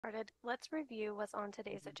Let's review what's on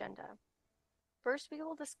today's agenda. First, we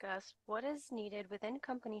will discuss what is needed within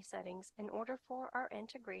company settings in order for our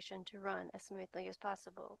integration to run as smoothly as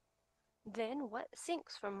possible. Then, what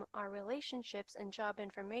syncs from our relationships and job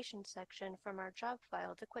information section from our job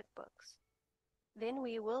file to QuickBooks. Then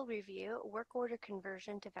we will review work order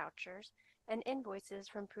conversion to vouchers and invoices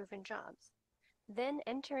from Proven Jobs. Then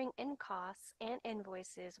entering in costs and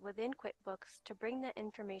invoices within QuickBooks to bring the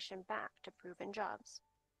information back to Proven Jobs.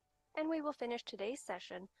 And we will finish today's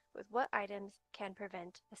session with what items can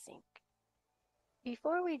prevent a sync.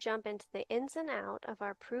 Before we jump into the ins and outs of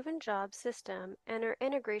our Proven Jobs system and our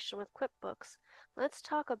integration with QuickBooks, let's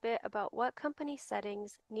talk a bit about what company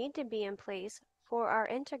settings need to be in place for our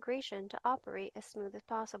integration to operate as smooth as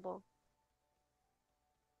possible.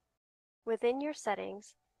 Within your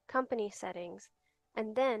settings, company settings,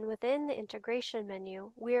 and then within the integration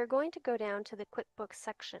menu, we are going to go down to the QuickBooks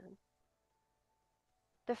section.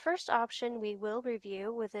 The first option we will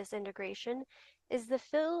review with this integration is the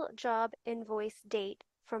Fill Job Invoice Date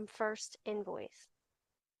from First Invoice.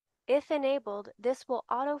 If enabled, this will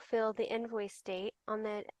autofill the invoice date on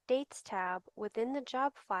the Dates tab within the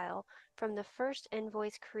job file from the first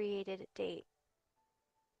invoice created date.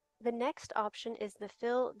 The next option is the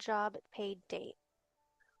Fill Job Paid Date.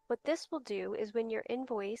 What this will do is when your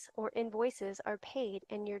invoice or invoices are paid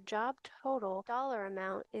and your job total dollar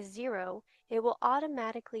amount is 0, it will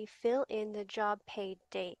automatically fill in the job paid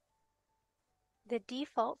date. The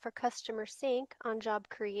default for customer sync on job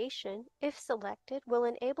creation, if selected, will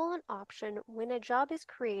enable an option when a job is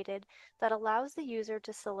created that allows the user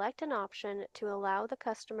to select an option to allow the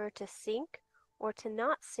customer to sync or to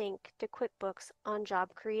not sync to QuickBooks on job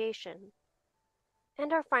creation.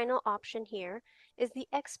 And our final option here is the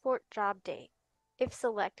Export Job Date. If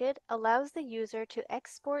selected, allows the user to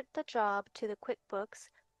export the job to the QuickBooks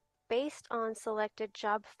based on selected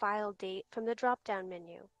job file date from the drop-down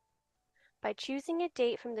menu. By choosing a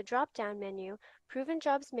date from the drop-down menu, Proven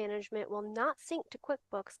Jobs Management will not sync to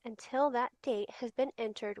QuickBooks until that date has been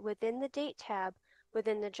entered within the Date tab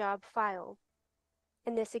within the job file.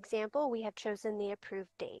 In this example, we have chosen the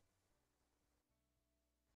approved date.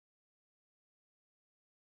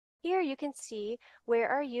 Here you can see where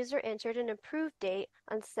our user entered an approved date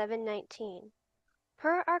on 7/19.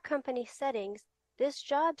 Per our company settings, this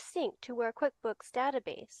job synced to our QuickBooks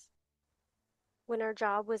database. When our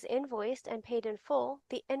job was invoiced and paid in full,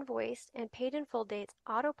 the invoiced and paid in full dates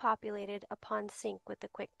auto-populated upon sync with the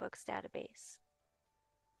QuickBooks database.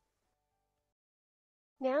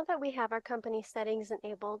 Now that we have our company settings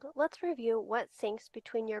enabled, let's review what syncs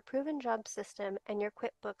between your Proven Jobs system and your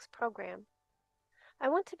QuickBooks program. I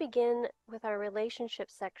want to begin with our relationship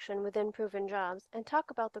section within Proven Jobs and talk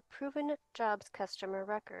about the Proven Jobs customer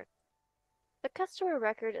record. The customer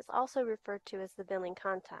record is also referred to as the billing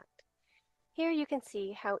contact. Here you can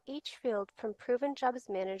see how each field from Proven Jobs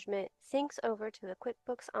Management syncs over to the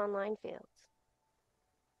QuickBooks Online fields.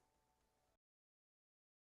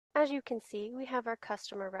 As you can see, we have our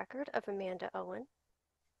customer record of Amanda Owen.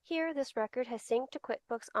 Here, this record has synced to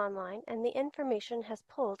QuickBooks Online and the information has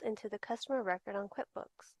pulled into the customer record on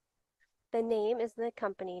QuickBooks. The name is the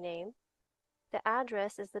company name. The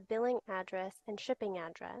address is the billing address and shipping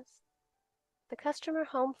address. The customer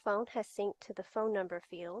home phone has synced to the phone number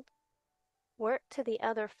field, work to the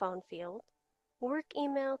other phone field, work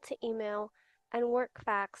email to email, and work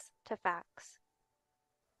fax to fax.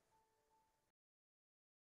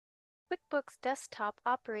 QuickBooks Desktop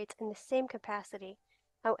operates in the same capacity.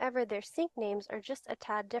 However, their sync names are just a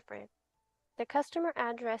tad different. The customer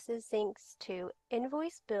addresses syncs to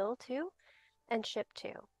invoice bill to and ship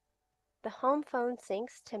to. The home phone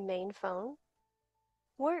syncs to main phone.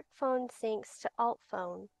 Work phone syncs to alt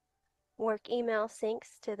phone. Work email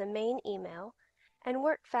syncs to the main email. And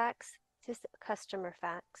work fax to customer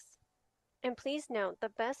fax. And please note, the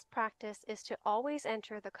best practice is to always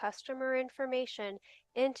enter the customer information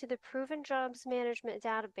into the Proven Jobs Management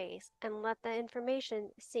database and let the information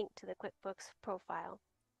sync to the QuickBooks profile.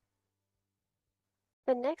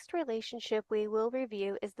 The next relationship we will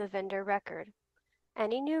review is the vendor record.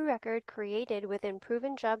 Any new record created within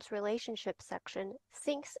Proven Jobs Relationship section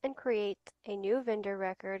syncs and creates a new vendor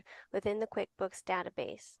record within the QuickBooks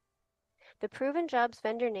database. The Proven Jobs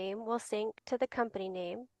vendor name will sync to the company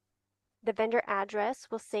name. The vendor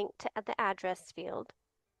address will sync to the address field.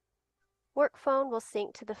 Work phone will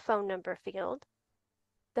sync to the phone number field.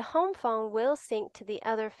 The home phone will sync to the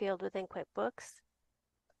other field within QuickBooks.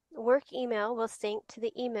 Work email will sync to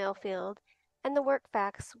the email field, and the work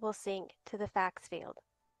fax will sync to the fax field.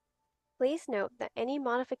 Please note that any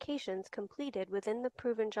modifications completed within the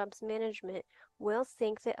Proven Jobs Management will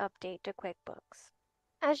sync the update to QuickBooks.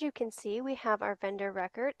 As you can see, we have our vendor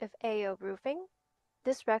record of AO Roofing.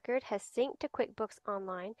 This record has synced to QuickBooks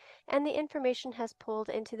Online, and the information has pulled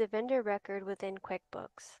into the vendor record within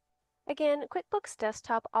QuickBooks. Again, QuickBooks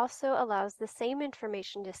Desktop also allows the same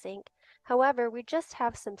information to sync. However, we just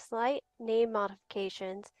have some slight name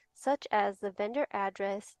modifications, such as the vendor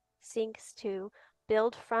address syncs to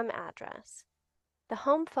billed from address. The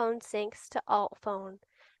home phone syncs to alt phone,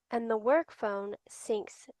 and the work phone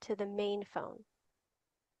syncs to the main phone.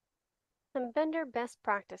 Some vendor best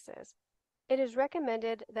practices. It is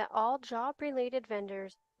recommended that all job-related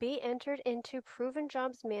vendors be entered into Proven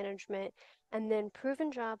Jobs Management, and then Proven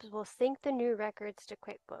Jobs will sync the new records to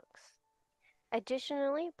QuickBooks.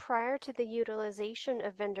 Additionally, prior to the utilization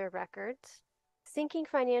of vendor records, syncing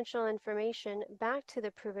financial information back to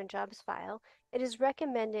the Proven Jobs file, it is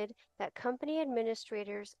recommended that company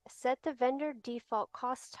administrators set the vendor default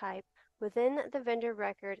cost type within the vendor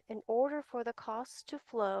record in order for the costs to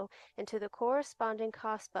flow into the corresponding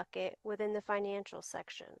cost bucket within the financial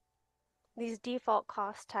section. These default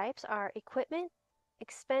cost types are equipment,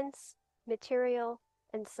 expense, material,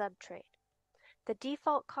 and subtrade. The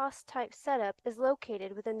default cost type setup is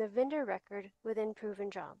located within the vendor record within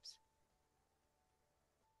Proven Jobs.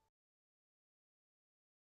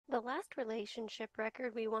 The last relationship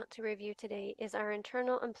record we want to review today is our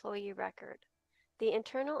internal employee record. The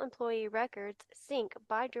internal employee records sync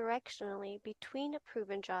bidirectionally between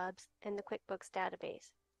Proven Jobs and the QuickBooks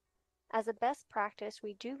database. As a best practice,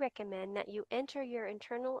 we do recommend that you enter your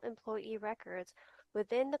internal employee records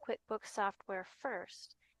within the QuickBooks software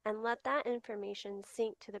first, and let that information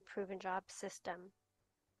sync to the Proven Jobs system.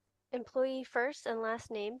 Employee first and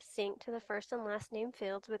last name sync to the first and last name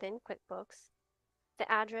fields within QuickBooks.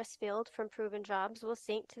 The address field from Proven Jobs will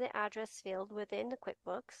sync to the address field within the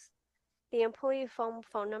QuickBooks. The employee home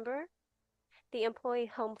phone number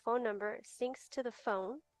syncs to the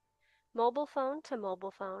phone, mobile phone to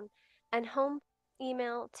mobile phone, and home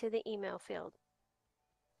email to the email field.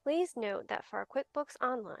 Please note that for QuickBooks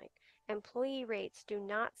Online, employee rates do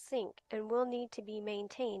not sync and will need to be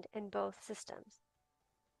maintained in both systems.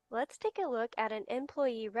 Let's take a look at an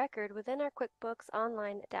employee record within our QuickBooks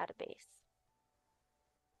Online database.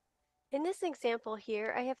 In this example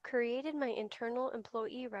here, I have created my internal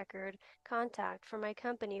employee record contact for my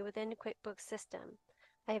company within the QuickBooks system.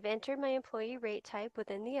 I have entered my employee rate type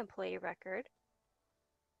within the employee record.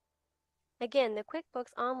 Again, the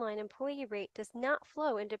QuickBooks Online employee rate does not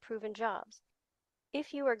flow into Proven Jobs.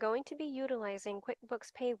 If you are going to be utilizing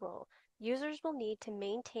QuickBooks Payroll, users will need to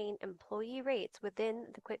maintain employee rates within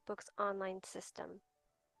the QuickBooks Online system.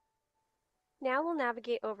 Now we'll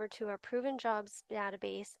navigate over to our Proven Jobs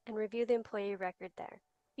database and review the employee record there.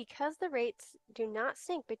 Because the rates do not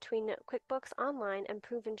sync between QuickBooks Online and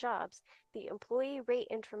Proven Jobs, the employee rate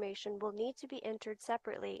information will need to be entered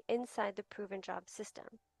separately inside the Proven Jobs system.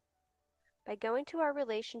 By going to our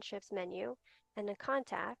Relationships menu and the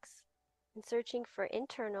Contacts and searching for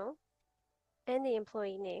Internal and the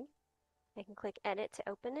employee name, I can click Edit to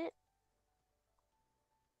open it.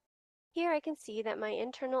 Here I can see that my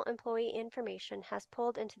internal employee information has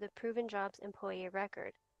pulled into the Proven Jobs employee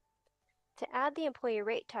record. To add the employee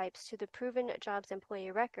rate types to the Proven Jobs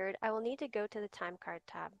employee record, I will need to go to the Timecard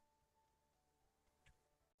tab.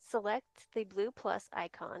 Select the blue plus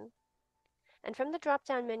icon, and from the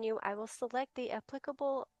drop-down menu, I will select the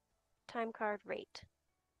applicable timecard rate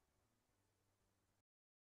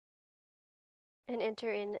and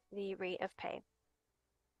enter in the rate of pay.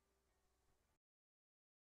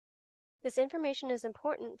 This information is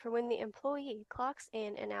important for when the employee clocks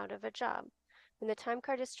in and out of a job, when the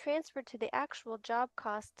timecard is transferred to the actual job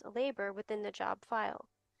cost labor within the job file.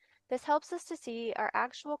 This helps us to see our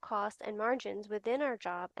actual costs and margins within our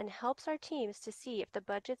job and helps our teams to see if the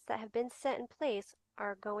budgets that have been set in place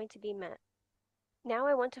are going to be met. Now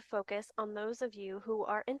I want to focus on those of you who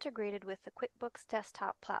are integrated with the QuickBooks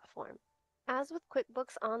desktop platform. As with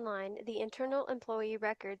QuickBooks Online, the internal employee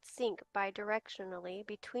records sync bidirectionally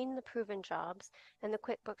between the Proven Jobs and the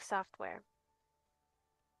QuickBooks software.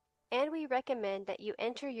 And we recommend that you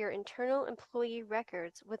enter your internal employee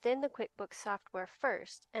records within the QuickBooks software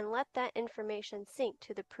first and let that information sync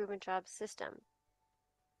to the Proven Jobs system.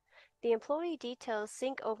 The employee details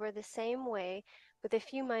sync over the same way with a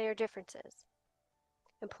few minor differences.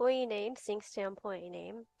 Employee name syncs to employee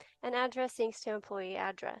name, and address syncs to employee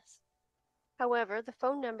address. However, the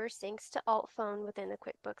phone number syncs to alt phone within the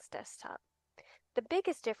QuickBooks desktop. The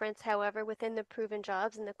biggest difference, however, within the Proven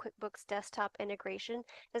Jobs and the QuickBooks desktop integration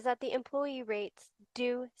is that the employee rates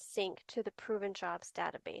do sync to the Proven Jobs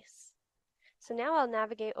database. So now I'll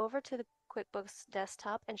navigate over to the QuickBooks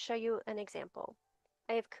desktop and show you an example.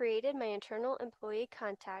 I have created my internal employee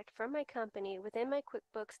contact from my company within my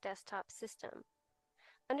QuickBooks desktop system.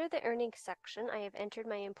 Under the Earnings section, I have entered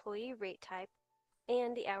my employee rate type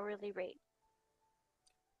and the hourly rate.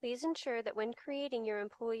 Please ensure that when creating your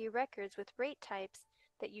employee records with rate types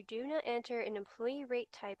that you do not enter an employee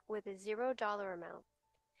rate type with a $0 amount.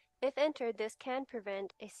 If entered, this can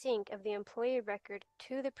prevent a sync of the employee record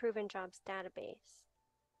to the Proven Jobs database.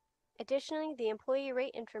 Additionally, the employee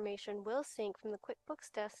rate information will sync from the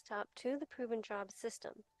QuickBooks desktop to the Proven Jobs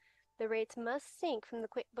system. The rates must sync from the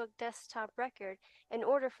QuickBooks desktop record in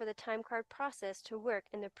order for the time card process to work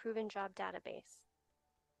in the Proven Job database.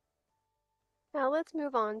 Now let's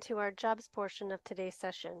move on to our jobs portion of today's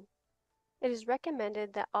session. It is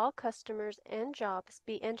recommended that all customers and jobs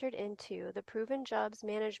be entered into the Proven Jobs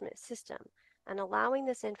management system and allowing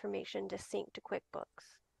this information to sync to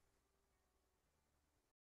QuickBooks.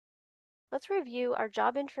 Let's review our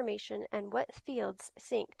job information and what fields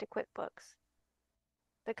sync to QuickBooks.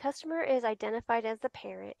 The customer is identified as the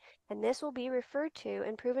parent, and this will be referred to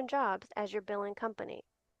in Proven Jobs as your billing company.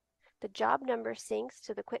 The job number syncs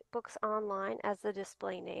to the QuickBooks Online as the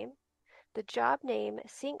display name. The job name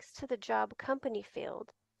syncs to the job company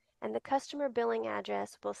field, and the customer billing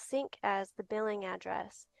address will sync as the billing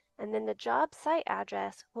address, and then the job site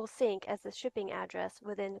address will sync as the shipping address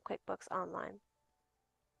within the QuickBooks Online.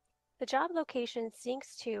 The job location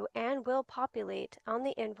syncs to and will populate on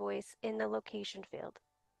the invoice in the location field.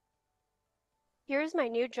 Here is my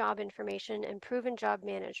new job information in Proven Job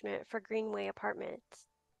Management for Greenway Apartments.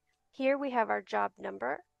 Here we have our job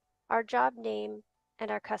number, our job name, and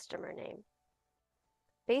our customer name.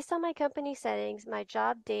 Based on my company settings, my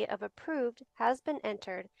job date of approved has been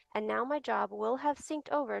entered, and now my job will have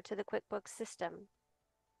synced over to the QuickBooks system.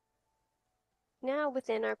 Now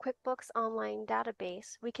within our QuickBooks Online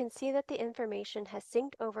database, we can see that the information has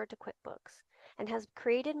synced over to QuickBooks and has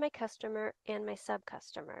created my customer and my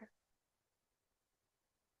sub-customer.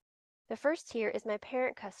 The first tier is my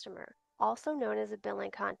parent customer, also known as a billing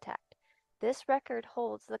contact. This record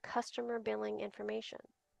holds the customer billing information.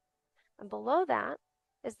 And below that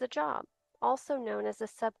is the job, also known as a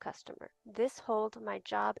sub-customer. This holds my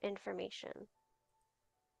job information.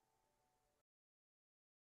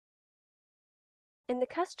 In the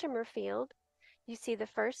customer field, you see the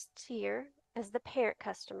first tier is the parent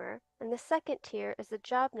customer, and the second tier is the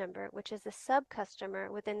job number, which is the sub-customer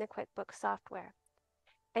within the QuickBooks software.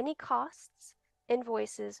 Any costs,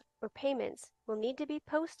 invoices, or payments will need to be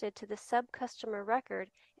posted to the sub-customer record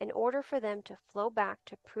in order for them to flow back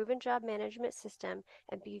to Proven Job Management System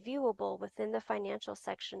and be viewable within the financial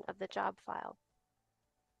section of the job file.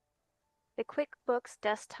 The QuickBooks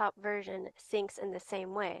desktop version syncs in the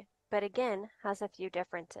same way, but again has a few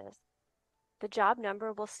differences. The job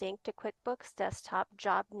number will sync to QuickBooks desktop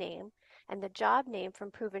job name, and the job name from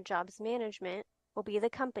Proven Jobs Management will be the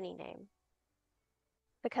company name.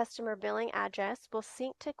 The customer billing address will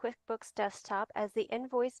sync to QuickBooks Desktop as the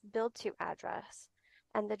invoice billed to address,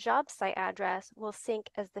 and the job site address will sync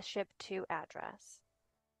as the ship to address.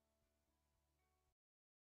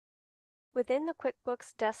 Within the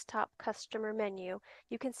QuickBooks Desktop customer menu,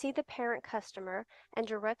 you can see the parent customer, and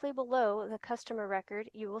directly below the customer record,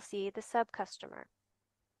 you will see the sub-customer.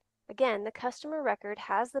 Again, the customer record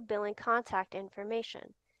has the billing contact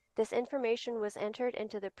information. This information was entered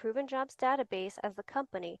into the Proven Jobs database as the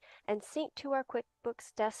company and synced to our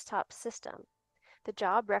QuickBooks Desktop system. The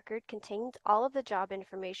job record contains all of the job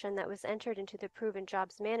information that was entered into the Proven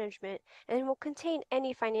Jobs Management and will contain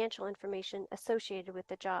any financial information associated with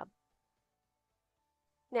the job.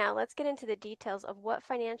 Now let's get into the details of what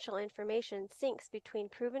financial information syncs between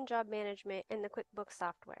Proven Job Management and the QuickBooks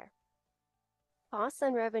software. Costs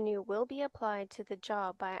and revenue will be applied to the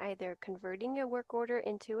job by either converting a work order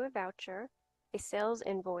into a voucher, a sales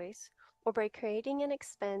invoice, or by creating an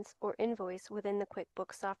expense or invoice within the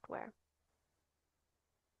QuickBooks software.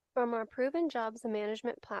 From our Proven Jobs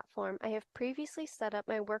Management platform, I have previously set up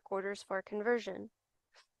my work orders for conversion.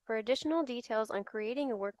 For additional details on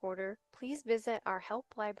creating a work order, please visit our help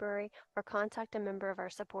library or contact a member of our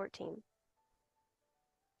support team.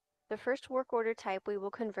 The first work order type we will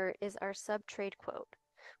convert is our sub-trade quote.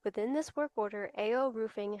 Within this work order, AO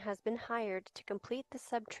Roofing has been hired to complete the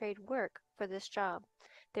sub-trade work for this job.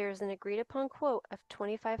 There is an agreed-upon quote of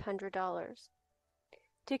 $2,500.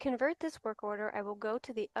 To convert this work order, I will go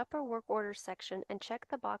to the upper work order section and check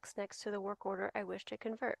the box next to the work order I wish to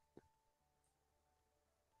convert.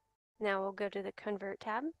 Now we'll go to the Convert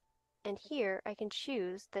tab, and here I can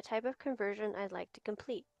choose the type of conversion I'd like to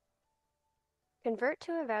complete. Convert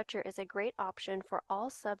to a voucher is a great option for all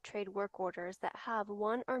sub-trade work orders that have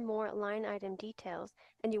one or more line item details,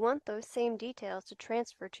 and you want those same details to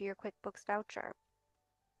transfer to your QuickBooks voucher.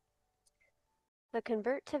 The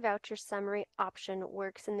Convert to Voucher Summary option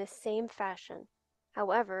works in the same fashion.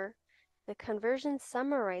 However, the conversion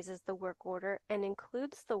summarizes the work order and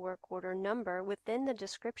includes the work order number within the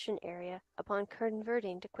description area upon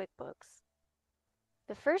converting to QuickBooks.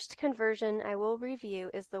 The first conversion I will review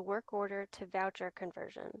is the work order to voucher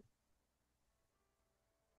conversion.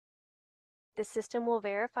 The system will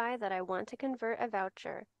verify that I want to convert a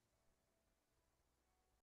voucher.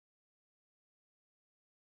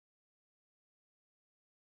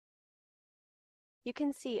 You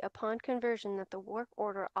can see upon conversion that the work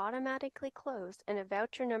order automatically closed and a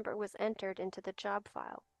voucher number was entered into the job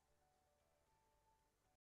file.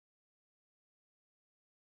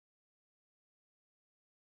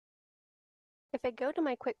 If I go to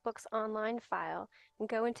my QuickBooks Online file and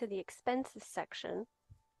go into the Expenses section,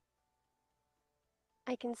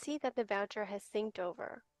 I can see that the voucher has synced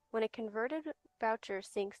over. When a converted voucher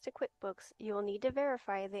syncs to QuickBooks, you will need to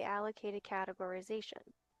verify the allocated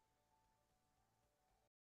categorization.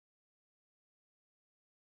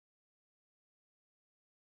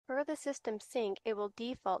 Per the system sync, it will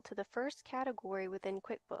default to the first category within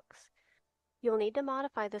QuickBooks. You'll need to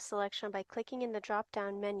modify the selection by clicking in the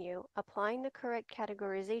drop-down menu, applying the correct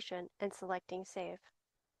categorization, and selecting Save.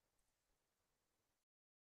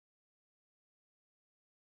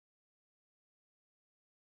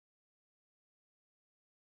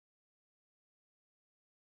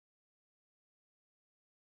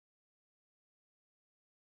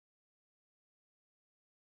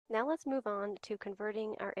 Now let's move on to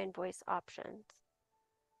converting our invoice options.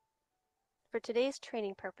 For today's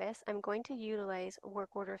training purpose, I'm going to utilize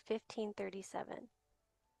work order 1537.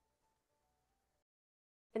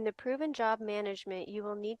 In the Proven Job Management, you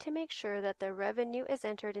will need to make sure that the revenue is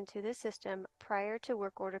entered into the system prior to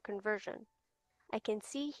work order conversion. I can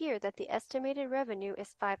see here that the estimated revenue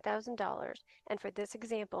is $5,000, and for this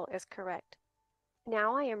example is correct.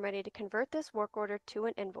 Now I am ready to convert this work order to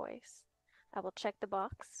an invoice. I will check the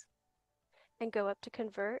box and go up to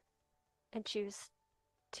Convert and choose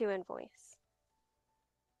to Invoice.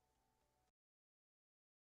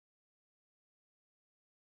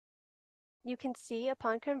 You can see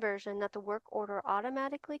upon conversion that the work order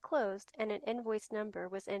automatically closed and an invoice number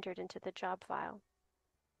was entered into the job file.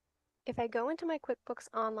 If I go into my QuickBooks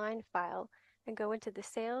Online file and go into the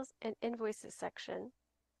Sales and Invoices section,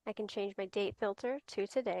 I can change my date filter to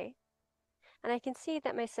today, and I can see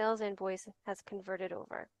that my sales invoice has converted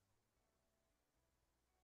over.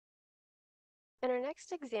 In our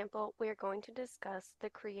next example, we are going to discuss the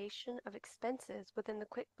creation of expenses within the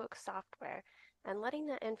QuickBooks software and letting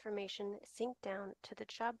that information sync down to the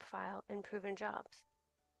job file in Proven Jobs.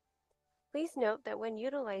 Please note that when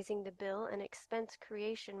utilizing the bill and expense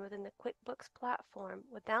creation within the QuickBooks platform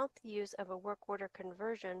without the use of a work order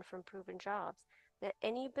conversion from Proven Jobs, that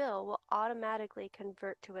any bill will automatically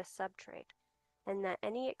convert to a subtrade, and that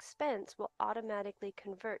any expense will automatically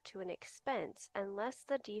convert to an expense unless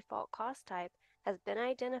the default cost type has been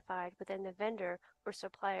identified within the vendor or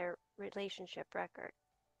supplier relationship record.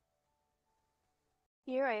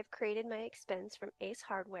 Here I have created my expense from Ace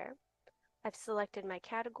Hardware. I've selected my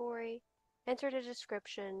category, entered a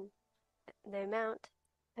description, the amount,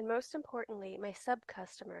 and most importantly, my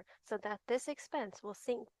sub-customer, so that this expense will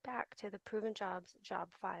sync back to the Proven Jobs job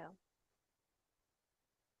file.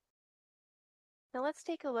 Now let's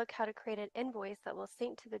take a look how to create an invoice that will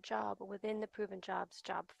sync to the job within the Proven Jobs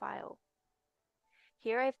job file.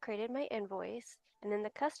 Here I've created my invoice, and in the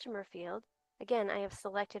customer field, again I have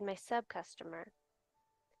selected my sub-customer.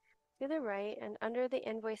 To the right and under the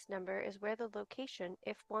invoice number is where the location,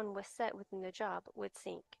 if one was set within the job, would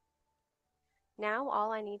sync. Now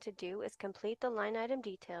all I need to do is complete the line item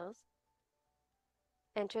details,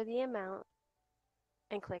 enter the amount,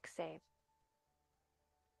 and click Save.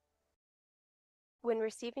 When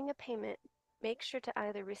receiving a payment, make sure to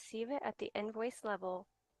either receive it at the invoice level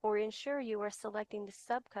or ensure you are selecting the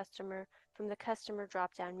sub-customer from the customer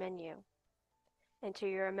drop-down menu. Enter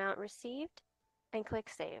your amount received and click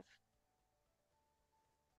Save.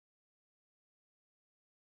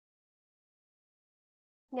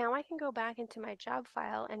 Now I can go back into my job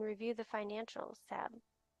file and review the Financials tab.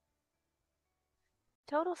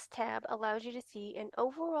 Totals tab allows you to see an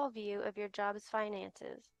overall view of your job's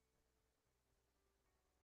finances.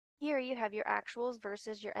 Here you have your actuals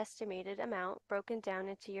versus your estimated amount broken down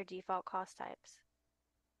into your default cost types.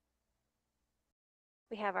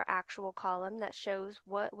 We have our actual column that shows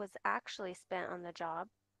what was actually spent on the job.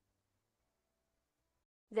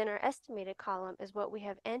 Then our estimated column is what we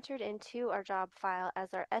have entered into our job file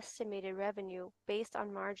as our estimated revenue based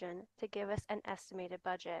on margin to give us an estimated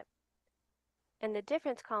budget. And the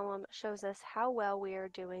difference column shows us how well we are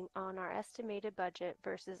doing on our estimated budget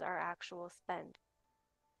versus our actual spend.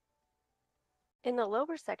 In the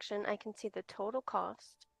lower section, I can see the total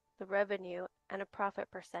cost, the revenue, and a profit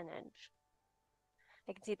percentage.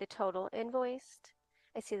 I can see the total invoiced,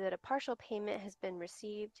 I see that a partial payment has been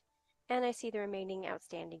received, and I see the remaining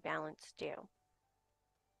outstanding balance due.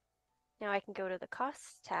 Now I can go to the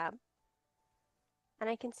Costs tab, and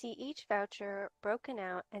I can see each voucher broken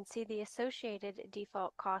out and see the associated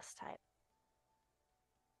default cost type.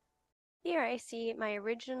 Here I see my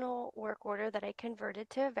original work order that I converted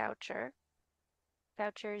to a voucher,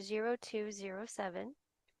 voucher 0207.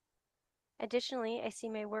 Additionally, I see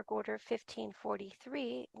my work order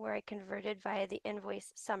 1543, where I converted via the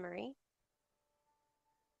invoice summary.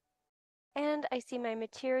 And I see my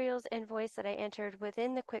materials invoice that I entered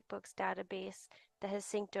within the QuickBooks database that has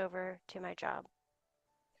synced over to my job.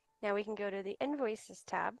 Now we can go to the Invoices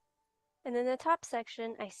tab, and in the top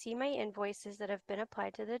section, I see my invoices that have been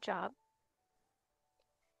applied to the job.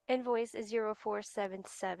 Invoice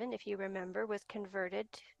 0477, if you remember, was converted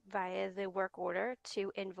via the work order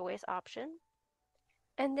to invoice option.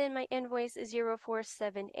 And then my invoice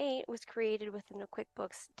 0478 was created within the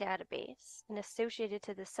QuickBooks database and associated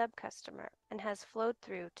to the sub-customer and has flowed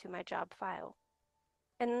through to my job file.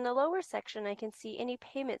 And in the lower section, I can see any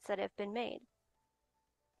payments that have been made.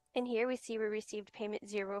 And here we see we received payment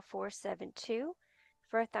 0472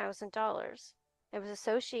 for $1,000. It was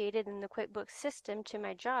associated in the QuickBooks system to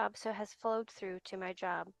my job, so it has flowed through to my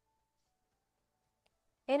job.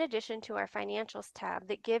 In addition to our Financials tab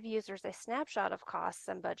that give users a snapshot of costs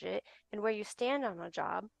and budget and where you stand on a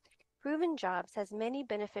job, Proven Jobs has many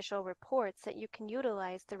beneficial reports that you can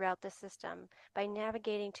utilize throughout the system by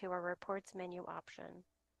navigating to our Reports menu option.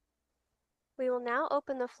 We will now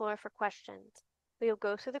open the floor for questions. We will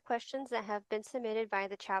go through the questions that have been submitted via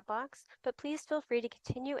the chat box, but please feel free to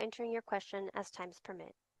continue entering your question as times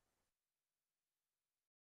permit.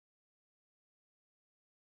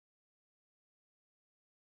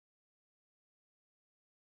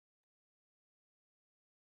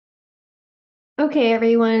 Okay,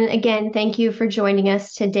 everyone, again, thank you for joining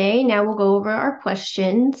us today. Now we'll go over our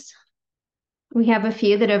questions. We have a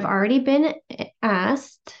few that have already been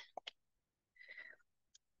asked.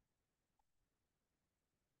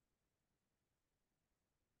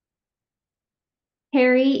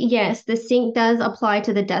 Harry, yes, the sync does apply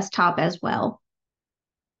to the desktop as well.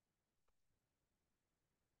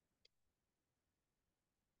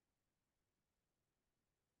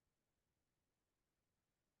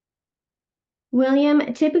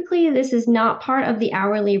 William, typically this is not part of the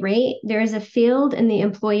hourly rate. There is a field in the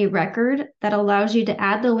employee record that allows you to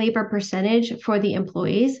add the labor percentage for the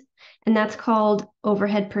employees, and that's called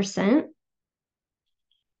overhead percent.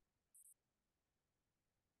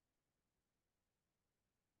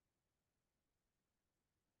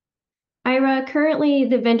 Ira, currently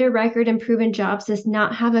the vendor record in Proven Jobs does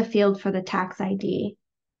not have a field for the tax ID.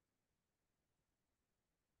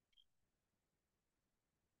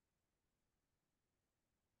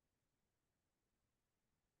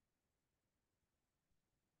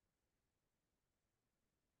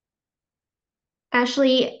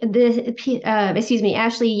 Ashley,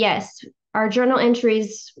 Ashley, yes, our journal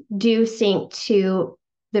entries do sync to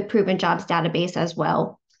the Proven Jobs database as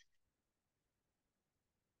well.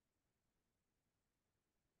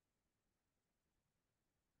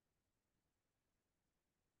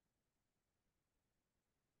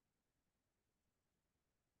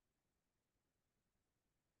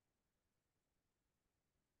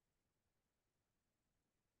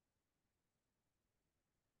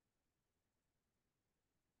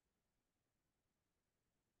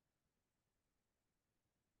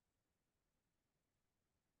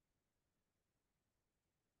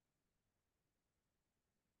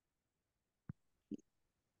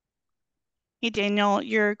 Hey, Daniel,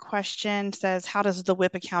 your question says, how does the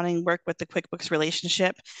WIP accounting work with the QuickBooks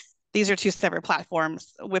relationship? These are two separate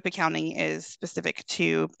platforms. WIP accounting is specific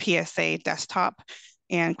to PSA desktop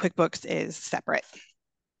and QuickBooks is separate.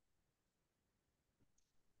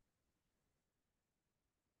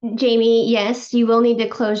 Jamie, yes, you will need to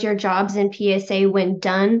close your jobs in PSA when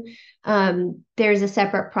done. There's a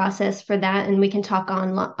separate process for that, and we can talk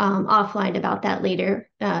on offline about that later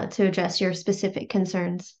to address your specific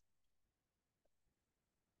concerns.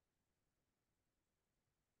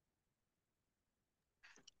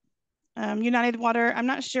 United Water, I'm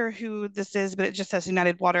not sure who this is, but it just says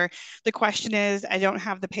United Water. The question is, I don't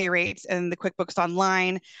have the pay rates and the QuickBooks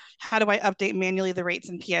Online. How do I update manually the rates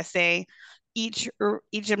in PSA? Each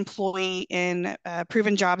employee in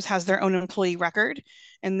Proven Jobs has their own employee record,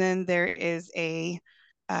 and then there is a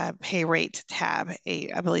pay rate tab,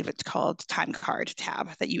 I believe it's called Timecard tab,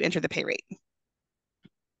 that you enter the pay rate.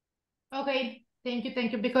 Okay, thank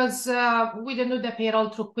you. Because we don't do the payroll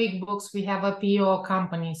through QuickBooks. We have a PO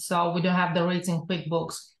company, so we don't have the rates in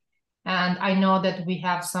QuickBooks. And I know that we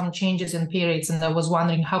have some changes in pay rates, and I was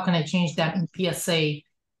wondering how can I change that in PSA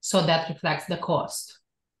so that reflects the cost?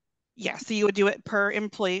 Yeah, so you would do it per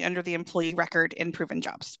employee under the employee record in Proven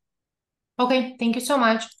Jobs. Okay, thank you so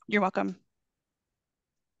much. You're welcome.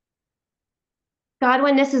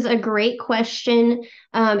 Godwin, this is a great question.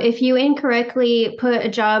 If you incorrectly put a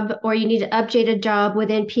job or you need to update a job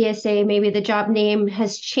within PSA, maybe the job name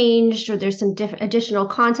has changed or there's some additional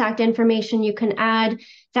contact information you can add,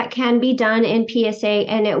 that can be done in PSA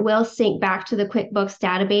and it will sync back to the QuickBooks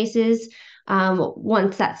databases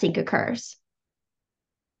once that sync occurs.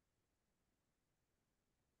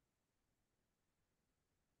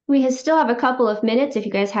 We still have a couple of minutes if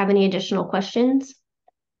you guys have any additional questions.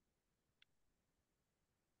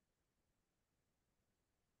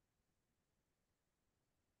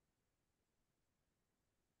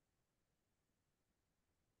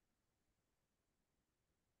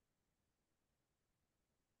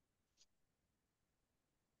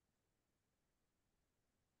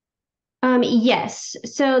 Yes.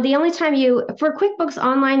 So the only time for QuickBooks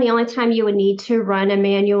Online, the only time you would need to run a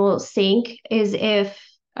manual sync is if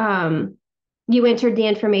you entered the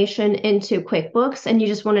information into QuickBooks and you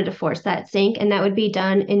just wanted to force that sync, and that would be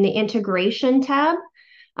done in the integration tab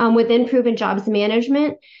within Proven Jobs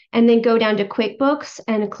Management, and then go down to QuickBooks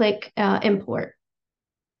and click import.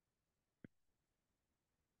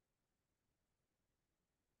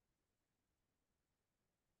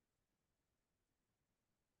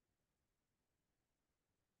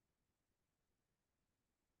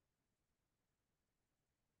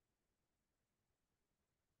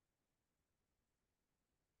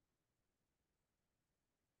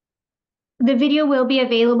 The video will be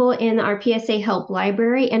available in our PSA Help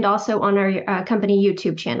library and also on our company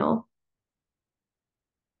YouTube channel.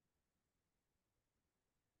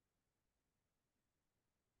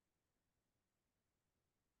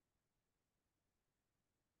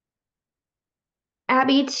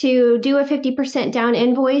 Abby, to do a 50% down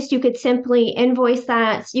invoice, you could simply invoice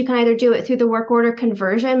that. You can either do it through the work order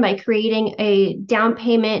conversion by creating a down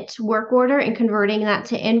payment work order and converting that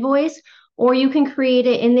to invoice, or you can create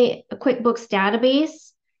it in the QuickBooks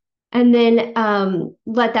database and then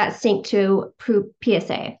let that sync to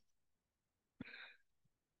PSA.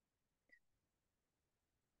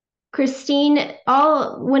 Christine,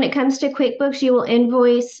 when it comes to QuickBooks, you will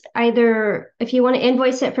invoice either, if you want to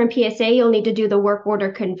invoice it from PSA, you'll need to do the work order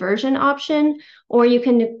conversion option, or you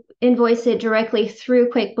can invoice it directly through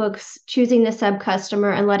QuickBooks, choosing the sub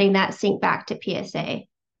customer and letting that sync back to PSA.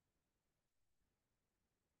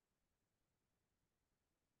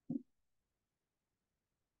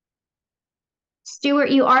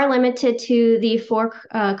 Stuart, you are limited to the 4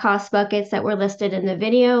 cost buckets that were listed in the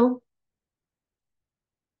video.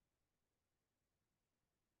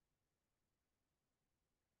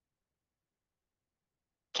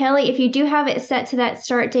 Kelly, if you do have it set to that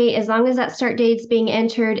start date, as long as that start date is being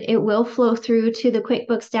entered, it will flow through to the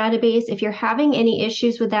QuickBooks database. If you're having any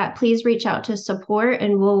issues with that, please reach out to support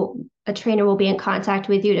and a trainer will be in contact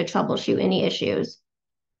with you to troubleshoot any issues.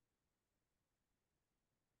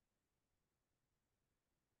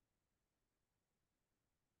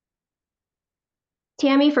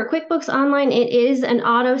 Tammy, for QuickBooks Online, it is an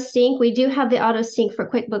auto sync. We do have the auto sync for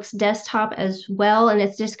QuickBooks Desktop as well, and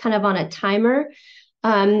it's just kind of on a timer.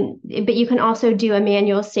 But you can also do a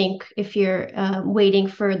manual sync if you're waiting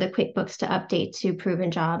for the QuickBooks to update to Proven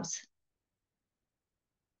Jobs.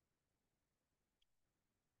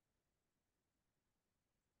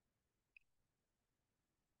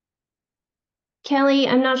 Kelly,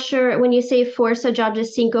 I'm not sure when you say force a job to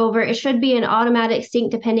sync over, it should be an automatic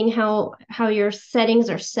sync depending how your settings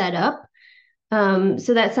are set up.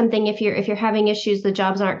 So that's something if you're having issues, the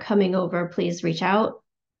jobs aren't coming over, please reach out.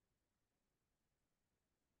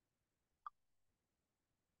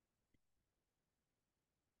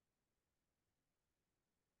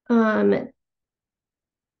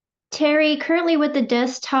 Terry, currently with the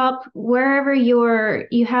desktop, wherever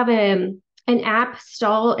you have an app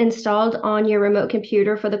installed on your remote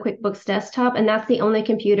computer for the QuickBooks Desktop, and that's the only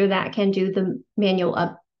computer that can do the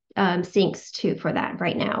manual syncs for that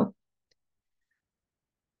right now.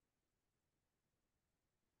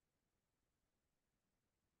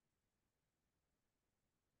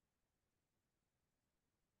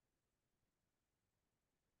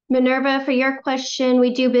 Minerva, for your question,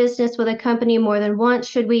 we do business with a company more than once.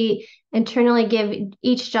 Should we internally give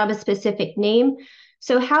each job a specific name?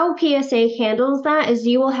 So how PSA handles that is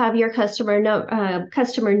you will have your customer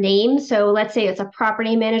name. So let's say it's a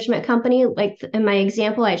property management company. Like in my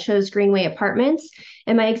example, I chose Greenway Apartments.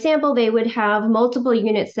 In my example, they would have multiple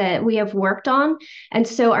units that we have worked on. And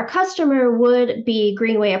so our customer would be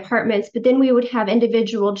Greenway Apartments, but then we would have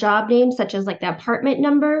individual job names, such as like the apartment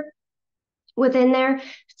number within there.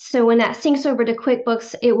 So when that syncs over to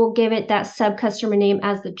QuickBooks, it will give it that sub-customer name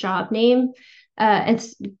as the job name.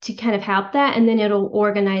 It's to kind of help that, and then it'll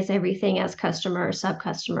organize everything as customer or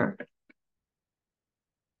sub-customer.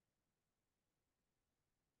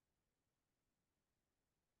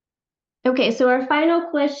 Okay, so our final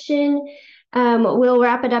question, we'll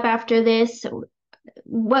wrap it up after this.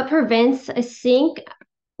 What prevents a sync?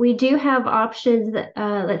 We do have options that,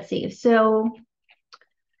 let's see. So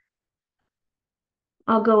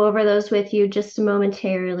I'll go over those with you just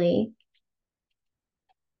momentarily.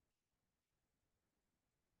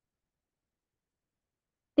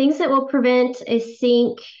 Things that will prevent a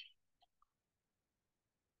sync.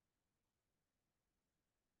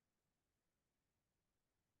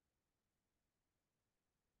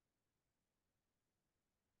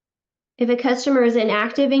 If a customer is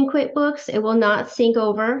inactive in QuickBooks, it will not sync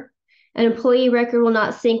over. An employee record will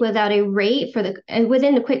not sync without a rate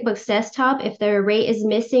within the QuickBooks desktop. If their rate is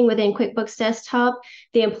missing within QuickBooks desktop,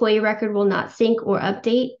 the employee record will not sync or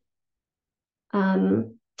update.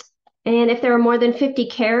 And if there are more than 50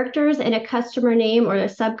 characters in a customer name or a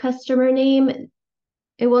sub-customer name,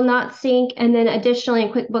 it will not sync. And then additionally,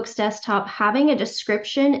 in QuickBooks Desktop, having a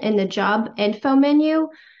description in the job info menu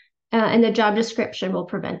and the job description will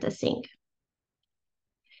prevent the sync.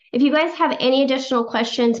 If you guys have any additional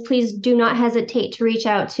questions, please do not hesitate to reach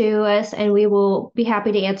out to us and we will be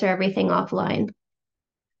happy to answer everything offline.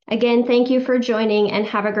 Again, thank you for joining and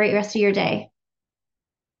have a great rest of your day.